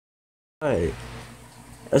Hi,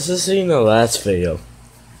 as I seen the last video,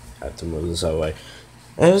 I have to move this out of the way.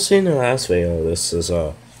 As I seen the last video, this is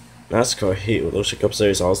Nascar Heat with Ocean Cup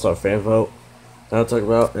Series All-Star Fan Vote that I'll talk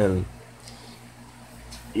about, and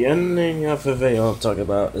the ending of the video I'm talking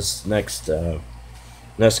about is next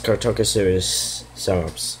Nascar Tucker Series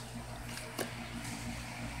sum-ups.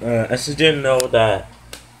 As you didn't know that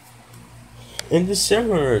in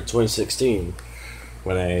December 2016,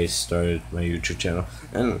 when I started my YouTube channel,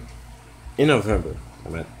 and in November, I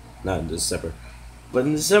meant not in December, but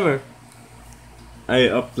in December, I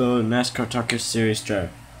uploaded NASCAR Tucker Series Drive,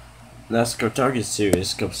 NASCAR Tucker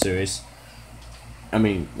Series Cup Series.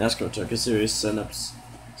 NASCAR Tucker Series signups.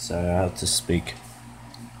 Sorry, I have to speak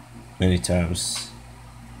many times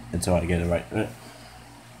until I get it right.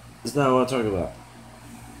 That's not what I'm talking about.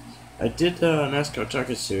 I did the NASCAR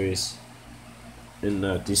Tucker Series in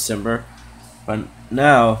December, but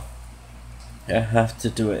now I have to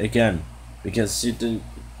do it again because you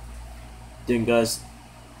guys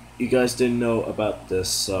didn't know about this,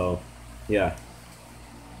 so yeah.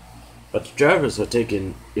 But the drivers are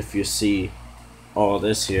taken. If you see all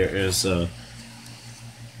this here is that.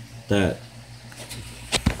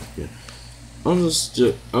 Yeah. I'm just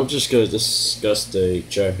gonna discuss the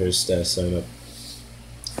drivers that sign up.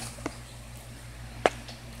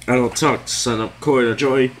 I don't talk to sign up Corey or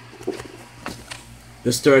Joey.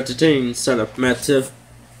 Mr. Entertain sign up Matt Tiff.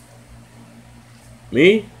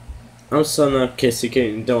 Me? I'm signing up Casey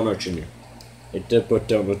Kane Donut Jr. I did put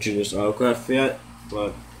Donut Jr.'s autograph yet,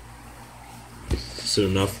 but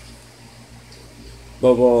soon enough.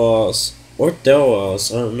 Bubbles or Del Walls,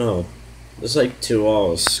 I don't know. There's like 2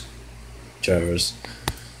 Walls drivers.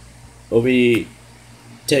 Will be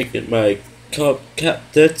taken by Cup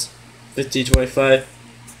Captain 5025.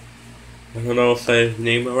 I don't know if I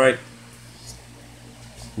named it right.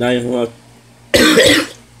 9 luck.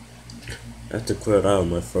 I have to clear it out of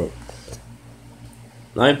my throat.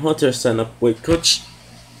 9 Hunter signed up with Coach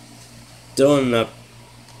Dylan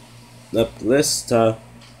Lista.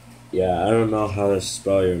 Yeah, I don't know how to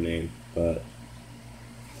spell your name, but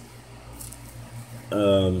I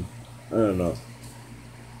don't know.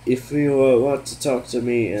 If you want to talk to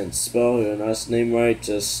me and spell your last name right,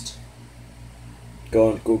 just go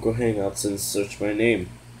on Google Hangouts and search my name.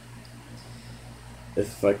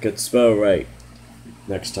 If I could spell right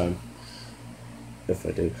next time. If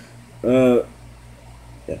I do.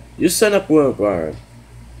 Yeah. You sign up Will Byron.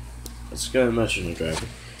 Let's go and mention the driver.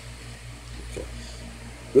 Okay.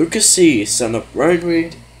 Lucas C. Sign up Ryan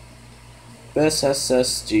Reed. Best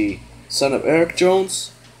SSG. Sign up Eric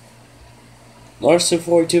Jones. Larson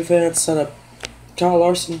 42 fans. Sign up Kyle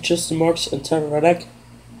Larson, Justin Marks, and Tanner Reddick.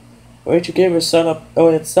 Rachel Gamer. Sign up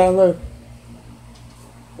Elliot Sadler.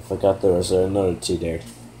 I forgot there was another T there.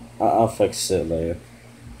 I'll fix it later.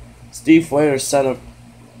 Steve Waiter signed up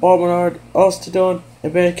Paul Bernard, Austin Dillon,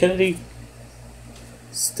 and Ben Kennedy.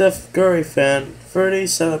 Steph Curry fan 30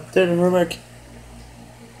 signed up Darren Hermack.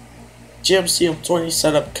 GMCM 20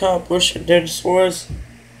 signed up Kyle Busch and Dennis Suarez.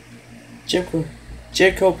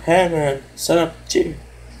 Jacob Hannon signed up G.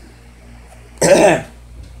 Again,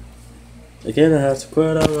 I have to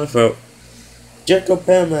clear it out of my throat. Jacob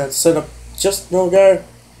Hannon signed up Justin Nogar.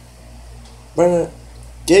 Brennan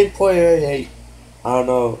Gameplay 88. I don't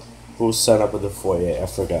know who signed up with the 48, I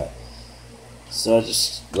forgot. So I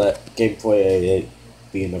just let Gameplay 88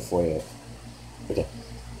 be in the 48. Okay.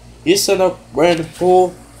 He signed up Brandon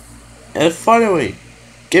Poole. And finally,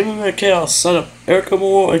 Gaming the Chaos signed up Erica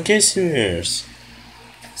Moore and Casey Mears.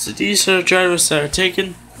 So these are the drivers that are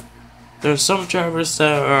taken. There are some drivers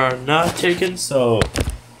that are not taken, so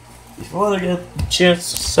if you want to get a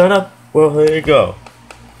chance to sign up, well, here you go.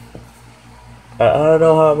 I don't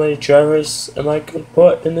know how many drivers am I gonna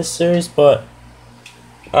put in this series, but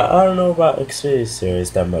I don't know about Xfinity series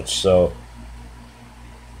that much, so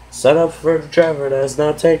sign up for the driver that is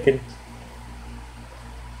not taken.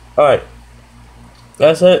 Alright,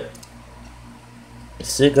 that's it.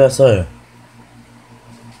 See you guys later.